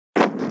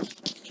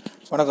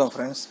வணக்கம்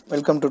friends,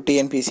 welcome to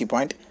TNPSC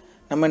point.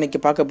 நம்ம இன்றைக்கி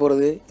பார்க்க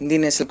போகிறது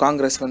இந்தியன் நேஷனல்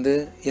காங்கிரஸ் வந்து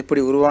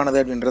எப்படி உருவானது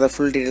அப்படின்றத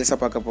ஃபுல் டீட்டெயில்ஸாக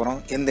பார்க்க போகிறோம்.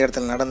 எந்த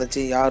இடத்துல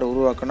நடந்துச்சு, யார்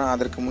உருவாக்கணும்,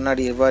 அதற்கு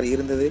முன்னாடி எவ்வாறு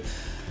இருந்தது,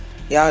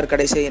 யார்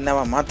கடைசியாக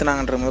என்னவா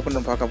மாற்றினாங்கன்ற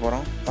முதற்கொண்டு பார்க்க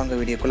போகிறோம்.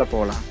 வாங்க வீடியோக்குள்ளே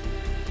போகலாம்.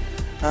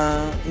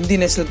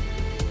 இந்தியன் நேஷனல்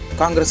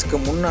காங்கிரஸுக்கு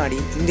முன்னாடி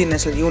இந்தியன்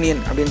நேஷனல்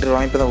யூனியன் அப்படின்ற ஒரு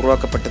அமைப்பு தான்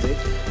உருவாக்கப்பட்டது.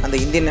 அந்த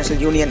இந்தியன்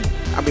நேஷனல் யூனியன்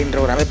அப்படின்ற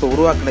ஒரு அமைப்பை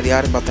உருவாக்குனது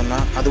யாருன்னு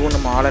பார்த்தோம்னா அதுவும்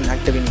நம்ம ஆலன்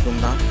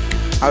ஆக்டிவினிக்கும் தான்.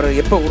 அவர்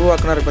எப்போ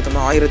உருவாக்குனார்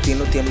பார்த்தோம்னா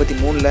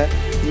 1883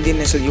 இந்தியன்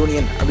நேஷனல்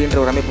யூனியன் அப்படின்ற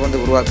ஒரு அமைப்பு வந்து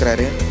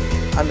உருவாக்குறாரு.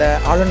 அந்த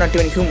ஆலன்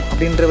ஆக்டிவினிக்கும்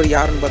அப்படின்றவர்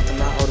யாருன்னு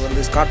பார்த்தோம்னா அவர்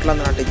வந்து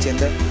ஸ்காட்லாந்து நாட்டைச்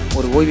சேர்ந்த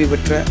ஒரு ஓய்வு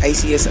பெற்ற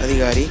ICS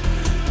அதிகாரி.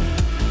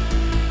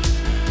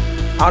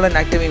 ஆலன்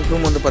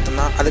ஆக்டிவினிக்கும் வந்து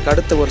பார்த்தோம்னா அதுக்கு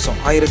அடுத்த வருஷம்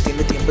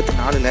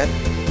 1884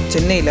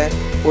 சென்னையில்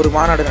ஒரு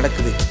மாநாடு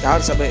நடக்குது.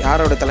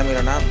 யாரோட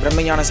தலைமையிலனா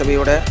பிரம்மஞான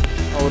சபையோட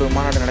ஒரு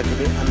மாநாடு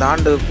நடக்குது. அந்த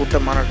ஆண்டு கூட்ட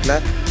மாநாட்டில்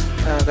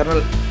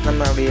கர்னல்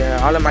நம்மளுடைய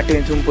ஆலம்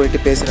ஆக்டிவினிக்கும் போயிட்டு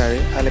பேசுகிறாரு.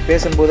 அதில்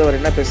பேசும்போது அவர்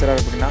என்ன பேசுகிறாரு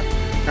அப்படின்னா,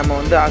 நம்ம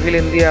வந்து அகில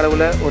இந்திய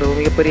அளவில் ஒரு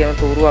மிகப்பெரிய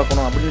அமைப்பை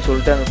உருவாக்கணும் அப்படின்னு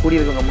சொல்லிட்டு அங்கே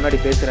கூடியிருக்கவங்க முன்னாடி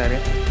பேசுகிறாரு.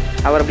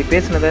 அவர் அப்படி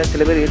பேசினதை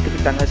சில பேர்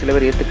ஏற்றுக்கிட்டாங்க, சில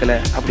பேர் ஏற்றுக்கலை.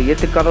 அப்படி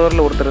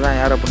ஏற்றுக்காதவரில் ஒருத்தர் தான்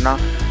யார் அப்படின்னா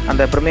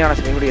அந்த பிரம்மஞான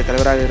சபையுடைய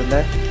தலைவராக இருந்த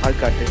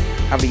ஆள்காட்டு.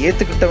 அப்படி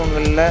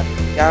ஏற்றுக்கிட்டவங்களில்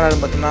யாராவது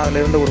பார்த்தோம்னா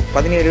அதில் இருந்த ஒரு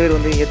 17 பேர்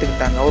வந்து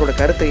ஏற்றுக்கிட்டாங்க, அவரோட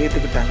கருத்தை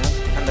ஏற்றுக்கிட்டாங்க.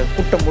 அந்த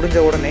கூட்டம் முடிஞ்ச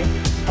உடனே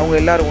அவங்க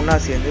எல்லோரும் ஒன்றா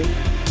சேர்ந்து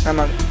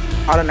நம்ம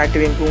ஆலன்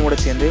ஆக்டிவினிக்கும் கூட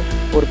சேர்ந்து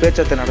ஒரு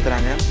பேச்சுவார்த்தை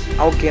நடத்துகிறாங்க.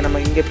 ஓகே, நம்ம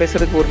இங்கே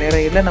பேசுகிறதுக்கு ஒரு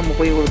நேரம் இல்லை, நம்ம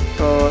போய்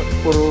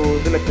ஒரு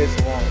இதில்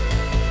பேசுவோம்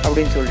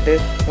அப்படின்னு சொல்லிட்டு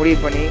முடிவு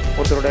பண்ணி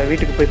ஒருத்தரோட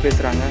வீட்டுக்கு போய்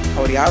பேசுகிறாங்க.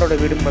 அவர் யாரோட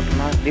வீடுன்னு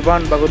பார்த்தோம்னா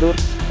திவான் பகதூர்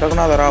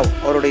ரகுநாத ராவ்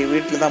அவருடைய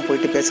வீட்டில் தான்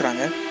போயிட்டு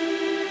பேசுகிறாங்க.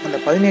 அந்த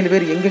 17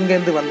 பேர்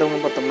எங்கெங்கேருந்து வந்தவங்க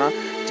பார்த்தோம்னா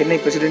சென்னை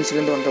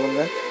பிரசிடென்சிலேருந்து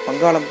வந்தவங்க,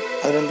 வங்காளம்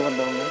அதுலேருந்து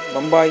வந்தவங்க,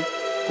 பம்பாய்,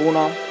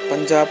 பூனா,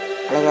 பஞ்சாப்,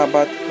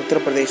 அலகாபாத்,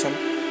 உத்தரப்பிரதேசம்,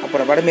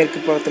 அப்புறம் வடமேற்கு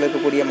புறத்தில்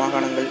இருக்கக்கூடிய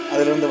மாகாணங்கள்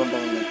அதிலிருந்து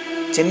வந்தவங்க.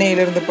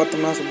 சென்னையிலேருந்து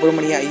பார்த்தோம்னா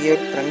சுப்பிரமணிய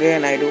ஐயர், ரங்கையா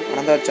நாயுடு,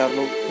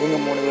 அனந்தாச்சார்லு, இவங்க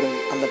 3 பேர்,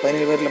 அந்த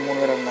 17 பேரில் 3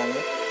 பேர் இருந்தாங்க.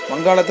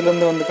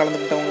 வங்காளத்திலேருந்து வந்து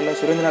கலந்துக்கிட்டவங்களில்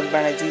சுரேந்திரநாத்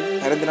பானர்ஜி,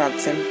 நரேந்திரநாத்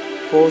சென்,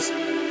 போஸ்,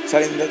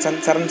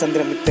 சரண்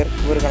சந்திர மித்தர்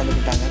இவர்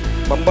கலந்துக்கிட்டாங்க.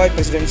 பம்பாய்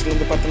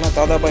பிரசிடென்சிலேருந்து பார்த்தோம்னா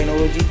தாதாபாய்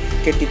நௌரோஜி,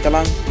 KT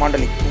தலாங்,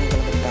 மாண்டலிக் இவங்க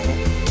கலந்துக்கிட்டாங்க.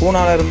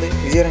 பூனாவிலேருந்து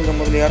விஜயரங்க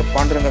முதலியார்,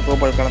 பாண்டுரங்க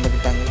கோபால்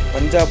கலந்துக்கிட்டாங்க.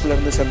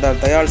 பஞ்சாப்லேருந்து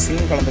சர்தார் தயாள்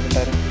சிங்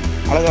கலந்துக்கிட்டார்.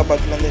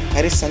 அலகாபாத்லேருந்து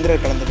ஹரிஷ்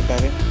சந்திரர்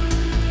கலந்துக்கிட்டார்.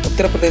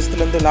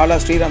 உத்தரப்பிரதேசத்துலேருந்து லாலா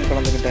ஸ்ரீராம்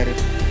கலந்துக்கிட்டார்.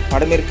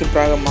 வடமேற்கு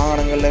பிராக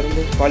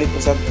மாகாணங்கள்லேருந்து காளி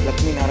பிரசாத்,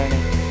 லக்ஷ்மி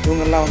நாராயணன்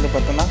இவங்கெல்லாம் வந்து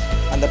பார்த்தோம்னா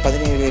அந்த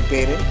 17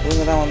 பேர்.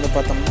 இவங்க தான் வந்து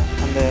பார்த்தோம்னா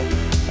அந்த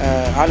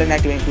ஆலன்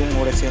ஆக்டிவினிக்கும்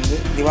கூட சேர்ந்து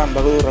திவான்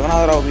பகதூர்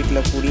ரகுநாதராவ்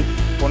வீட்டில் கூடி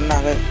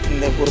ஒன்றாக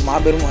இந்த ஒரு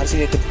மாபெரும்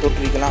அரசியல் இயக்கத்தை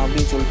தோற்றுவிக்கலாம்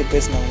அப்படின்னு சொல்லிட்டு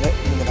பேசினவங்க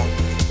இவங்க தான்.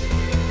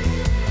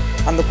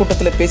 அந்த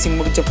கூட்டத்தில் பேசி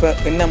முடித்தப்போ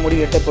என்ன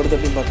முடிவு எட்டப்படுது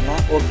அப்படின்னு பார்த்தோம்னா,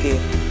 ஓகே,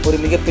 ஒரு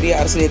மிகப்பெரிய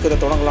அரசியல் இயக்கத்தை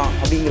தொடங்கலாம்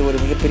அப்படிங்கிற ஒரு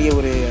மிகப்பெரிய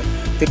ஒரு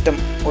திட்டம்,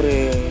 ஒரு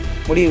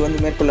முடிவு வந்து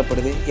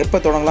மேற்கொள்ளப்படுது. எப்போ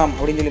தொடங்கலாம்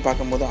அப்படின்னு சொல்லி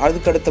பார்க்கும்போது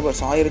அதுக்கு அடுத்த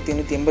வருஷம்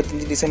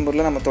 1885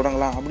 டிசம்பரில் நம்ம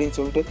தொடங்கலாம் அப்படின்னு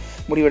சொல்லிட்டு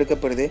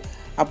முடிவெடுக்கப்படுது.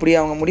 அப்படி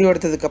அவங்க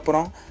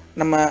முடிவெடுத்ததுக்கப்புறம்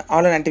நம்ம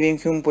ஆலன்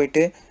ஆக்டிவினிக்கும்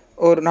போயிட்டு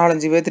ஒரு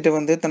 4-5 பேர்த்திட்ட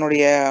வந்து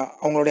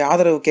அவங்களுடைய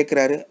ஆதரவு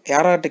கேட்குறாரு.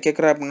 யார்கிட்ட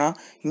கேட்குறாரு அப்படின்னா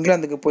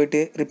இங்கிலாந்துக்கு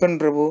போயிட்டு ரிப்பன்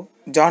பிரபு,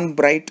 ஜான்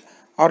பிரைட்,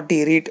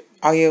 RT ரீட்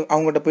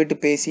அவங்ககிட்ட போயிட்டு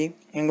பேசி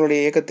எங்களுடைய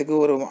இயக்கத்துக்கு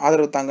ஒரு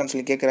ஆதரவு தாங்கன்னு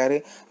சொல்லி கேட்குறாரு.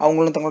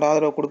 அவங்களும் தங்களோட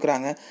ஆதரவை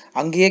கொடுக்குறாங்க.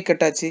 அங்கேயே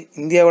கேட்டாச்சு,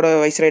 இந்தியாவோட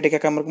வைஸ்ராய்ட்ட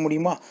கேட்காம இருக்க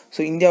முடியுமா? ஸோ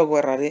இந்தியாவுக்கு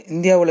வர்றாரு.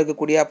 இந்தியாவில்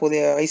இருக்கக்கூடிய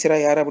அப்போதைய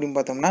வைஸ்ராய் யார் அப்படின்னு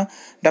பார்த்தோம்னா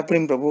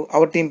டப்ரின் பிரபு.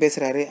 அவர்கிட்டையும்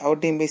பேசுகிறாரு.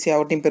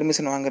 அவர்கிட்டையும்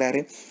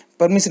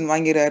பெர்மிஷன்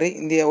வாங்கிறாரு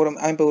இந்தியாவோட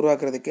அமைப்பை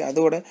உருவாக்குறதுக்கு.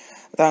 அதோட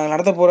தாங்கள்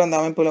நடத்த போகிற அந்த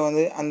அமைப்பில்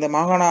வந்து அந்த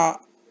மாகாண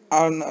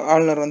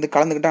ஆளுநர் வந்து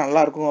கலந்துக்கிட்டால்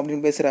நல்லாயிருக்கும்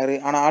அப்படின்னு பேசுகிறாரு.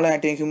 ஆனால் ஆலன்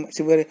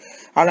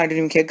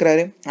ஆக்டிவினிக்கும்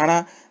கேட்குறாரு.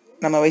 ஆனால்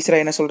நம்ம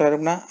வைஸ்ராய் என்ன சொல்கிறாரு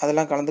அப்படின்னா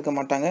அதெல்லாம் கலந்துக்க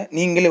மாட்டாங்க,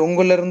 நீங்களே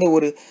உங்களிலேருந்து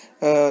ஒரு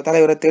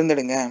தலைவரை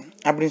தேர்ந்தெடுங்க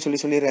அப்படின்னு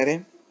சொல்லிடுறாரு.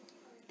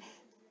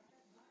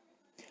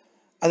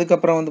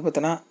 அதுக்கப்புறம் வந்து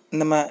பார்த்தோன்னா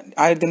நம்ம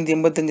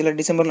 1885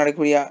 டிசம்பர்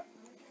நடக்கக்கூடிய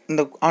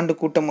இந்த ஆண்டு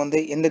கூட்டம் வந்து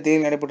எந்த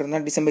தேதியில்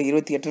நடைபெற்றிருந்தால் டிசம்பர்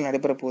 28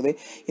 நடைபெற போகுது.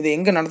 இதை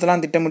எங்கே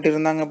நடத்தலாம் திட்டமிட்டு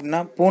இருந்தாங்க அப்படின்னா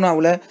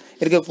பூனாவில்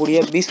இருக்கக்கூடிய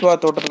பீஸ்வா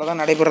தோட்டத்தில்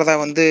தான் நடைபெறதா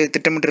வந்து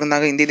திட்டமிட்டு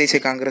இருந்தாங்க இந்திய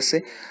தேசிய காங்கிரஸ்.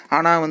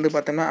 ஆனால் வந்து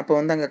பார்த்தோம்னா அப்போ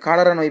வந்து அங்கே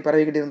காலரா நோய்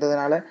பரவிக்கிட்டு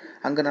இருந்ததுனால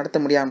அங்கே நடத்த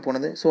முடியாமல்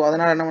போனது. ஸோ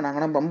அதனால் என்ன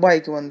பண்ணாங்கன்னா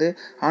பம்பாய்க்கு வந்து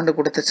ஆண்டு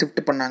கூட்டத்தை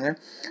ஷிஃப்ட் பண்ணாங்க.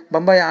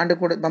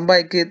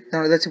 பம்பாய்க்கு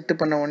இதை ஷிஃப்ட்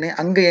பண்ண உடனே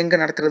அங்கே எங்கே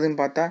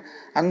நடத்துறதுன்னு பார்த்தா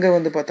அங்கே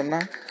வந்து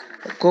பார்த்தோம்னா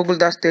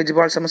கோகுல்தாஸ்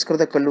தேஜ்பால்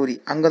சமஸ்கிருத கல்லூரி,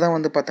 அங்கே தான்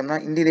வந்து பார்த்தோம்னா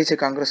இந்திய தேசிய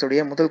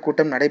காங்கிரஸுடைய முதல்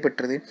கூட்டம்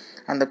நடைபெற்றது.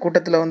 அந்த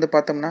கூட்டத்தில் வந்து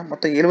பார்த்தோம்னா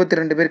மொத்தம்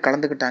 72 பேர்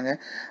கலந்துக்கிட்டாங்க.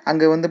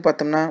 அங்கே வந்து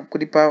பார்த்தோம்னா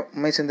குறிப்பாக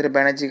உமேசந்திர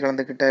Banerjee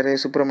கலந்துக்கிட்டார்,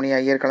 Subramaniya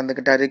Iyer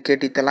கலந்துக்கிட்டார்,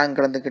 KT Tlawng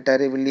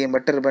கலந்துக்கிட்டார், William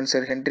butter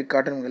பன்சர், Henry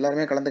cotton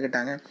எல்லாருமே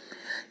கலந்துக்கிட்டாங்க.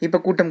 இப்போ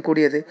கூட்டம்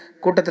கூடியது.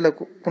 கூட்டத்தில்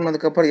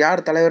போனதுக்கப்புறம்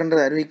யார்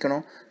தலைவர்ன்றதை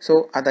அறிவிக்கணும். ஸோ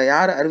அதை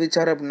யார்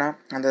அறிவித்தார் அப்படின்னா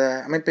அந்த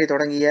அமைப்பை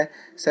தொடங்கிய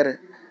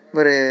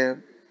இவர்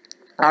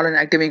ஆலன்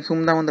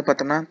ஆக்டிவினிக்கும் தான் வந்து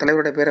பார்த்தோம்னா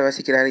தலைவரோட பேரை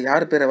வாசிக்கிறாரு.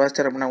 யார் பேரை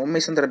வாசித்தார் அப்படின்னா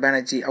உமேசந்திர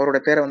பானர்ஜி அவரோட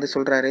பேரை வந்து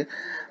சொல்கிறாரு.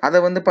 அதை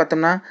வந்து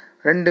பார்த்தோம்னா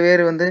 2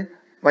 பேர் வந்து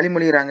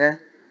வழிமொழிகிறாங்க.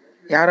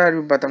 யார்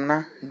அப்படின்னு பார்த்தோம்னா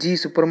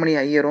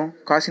சுப்பிரமணிய ஐயரும்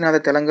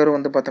காசிநாத தெலங்கரும்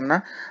வந்து பார்த்தோம்னா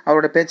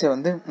அவரோட பேச்சை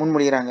வந்து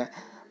முன்மொழிகிறாங்க.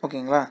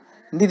 ஓகேங்களா?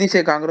 இந்திய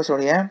தேசிய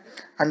காங்கிரஸோடைய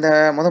அந்த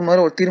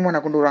முதல்ல ஒரு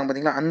தீர்மானம் கொண்டு வருவாங்க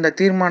பார்த்தீங்களா, அந்த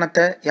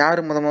தீர்மானத்தை யார்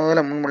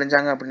முதல்ல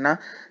முன்மொழிஞ்சாங்க அப்படின்னா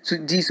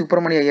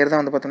சுப்பிரமணிய ஐயர்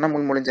தான் வந்து பார்த்தோம்னா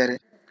முன்மொழிஞ்சார்.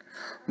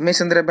 உமேஷ்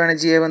சந்திர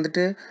பானர்ஜியை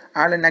வந்துட்டு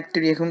ஆல் இன்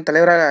ஆக்டிவ் இயக்கம்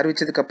தலைவராக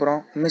அறிவித்ததுக்கப்புறம்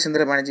உமேஷ்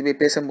சந்திர பானர்ஜி போய்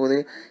பேசும்போது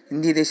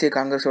இந்திய தேசிய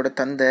காங்கிரஸோட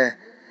தந்தை,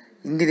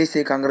 இந்திய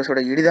தேசிய காங்கிரஸோட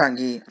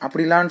இடிதாங்கி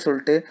அப்படிலான்னு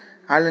சொல்லிட்டு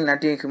ஆல் இன்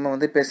ஆக்டிவ் இயக்கம்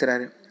வந்து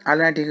பேசுகிறாரு. ஆல்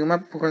இன் ஆக்டிவ்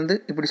இயக்கமாக புகழ்ந்து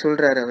இப்படி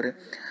சொல்கிறாரு அவர்.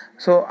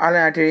 ஸோ ஆல்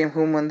இன் ஆக்டிவ்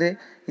இயக்கம் வந்து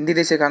இந்திய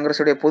தேசிய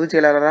காங்கிரஸோடைய பொதுச்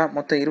செயலாளராக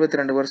மொத்தம்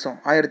 22 வருஷம்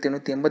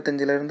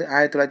 1885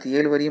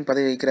 1907 வரையும்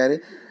பதவி வகிக்கிறாரு.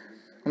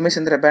 உமேஷ்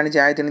சந்திர பானர்ஜி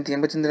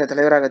 1885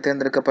 தலைவராக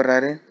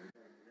தேர்ந்தெடுக்கப்படுறாரு.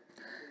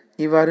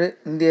 இவ்வாறு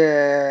இந்திய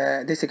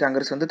தேசிய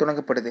காங்கிரஸ் வந்து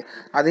தொடங்கப்படுது.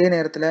 அதே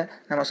நேரத்தில்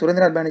நம்ம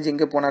சுரேந்திரநாத் பானர்ஜி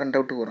எங்கே போனார்னு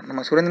டவுட் வரும்.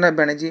 நம்ம சுரேந்திரநாத்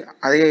பானர்ஜி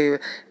அதே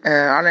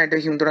ஆல் இன்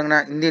ஆக்டிவ் இயக்கம் தொடங்கினா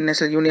இந்தியன்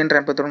நேஷனல் யூனியன்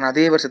அமைப்பை தொடங்கின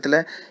அதே வருஷத்தில்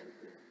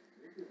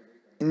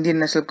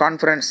இந்தியன் நேஷனல்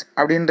கான்ஃபரன்ஸ்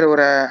அப்படின்ற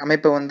ஒரு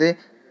அமைப்பை வந்து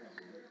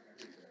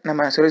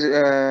நம்ம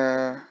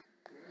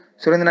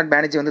சுரேந்திரநாத்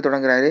பானர்ஜி வந்து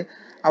தொடங்குறாரு.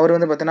 அவர்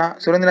வந்து பார்த்தோன்னா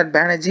சுரேந்திரநாத்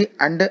பானர்ஜி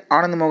அண்டு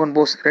ஆனந்த் மோகன்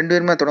போஸ் 2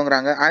 பேருமே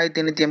தொடங்குறாங்க.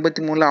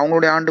 1883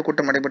 அவங்களுடைய ஆண்டு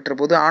கூட்டம் நடைபெற்ற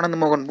போது ஆனந்த்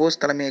மோகன் போஸ்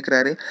தலைமை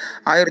ஏற்கிறாரு.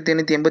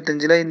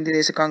 1885 இந்திய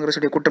தேசிய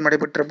காங்கிரஸுடைய கூட்டம்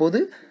நடைபெற்ற போது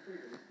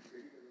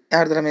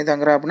யார் தலைமை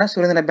தாங்குறா அப்படின்னா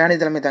சுரேந்திரநாத்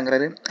பானர்ஜி தலைமை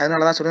தாங்குறாரு.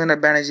 அதனால தான்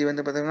சுரேந்திரநாத் பானர்ஜி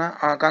வந்து பார்த்தீங்கன்னா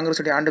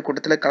காங்கிரஸுடைய ஆண்டு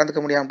கூட்டத்தில்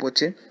கலந்துக்க முடியாமல்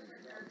போச்சு.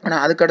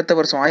 ஆனால் அதுக்கு அடுத்த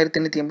வருஷம்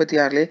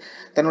 1886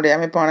 தன்னுடைய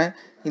அமைப்பான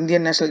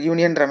இந்தியன் நேஷனல்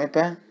யூனியன்ற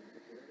அமைப்பை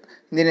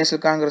இந்தியன்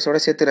நேஷனல் காங்கிரஸோட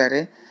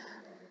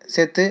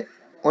சேர்த்து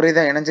ஒரே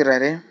தான்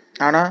இணைஞ்சிடறாரு.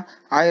 ஆனால்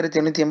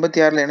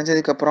 1886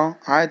 இணைஞ்சதுக்கப்புறம்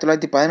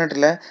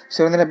 1918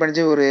 சுரேந்திர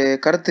பானர்ஜி ஒரு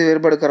கருத்து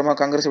வேறுபாடுக்காரமாக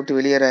காங்கிரஸ் விட்டு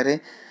வெளியேறாரு.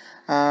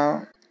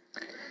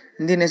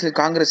 இந்தியன் நேஷனல்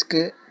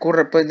காங்கிரஸுக்கு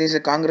கூடுறப்ப இந்திய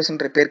நேஷனல்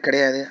காங்கிரஸ்ன்ற பேர்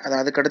கிடையாது.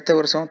 அதுக்கு அடுத்த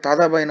வருஷம்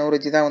தாதாபாய்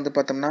நௌரோஜி தான் வந்து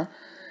பார்த்தோம்னா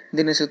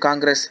இந்தியன் நேஷனல்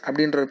காங்கிரஸ்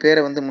அப்படின்ற ஒரு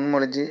பேரை வந்து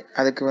முன்மொழிஞ்சு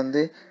அதுக்கு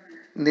வந்து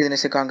இந்திய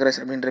நேஷனல் காங்கிரஸ்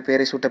அப்படின்ற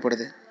பேரை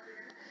சூட்டப்படுது.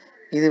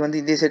 இது வந்து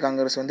இந்திய தேசிய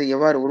காங்கிரஸ் வந்து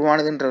எவ்வாறு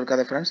உருவானதுன்ற ஒரு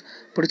கதை ஃப்ரெண்ட்ஸ்.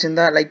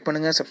 பிடிச்சிருந்தா லைக்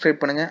பண்ணுங்கள்,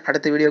 சப்ஸ்கிரைப் பண்ணுங்கள்.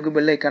 அடுத்த வீடியோவுக்கு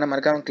பெல் ஐக்கானை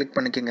மறக்காமல் கிளிக்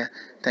பண்ணிக்கோங்க.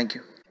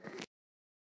 தேங்க்யூ.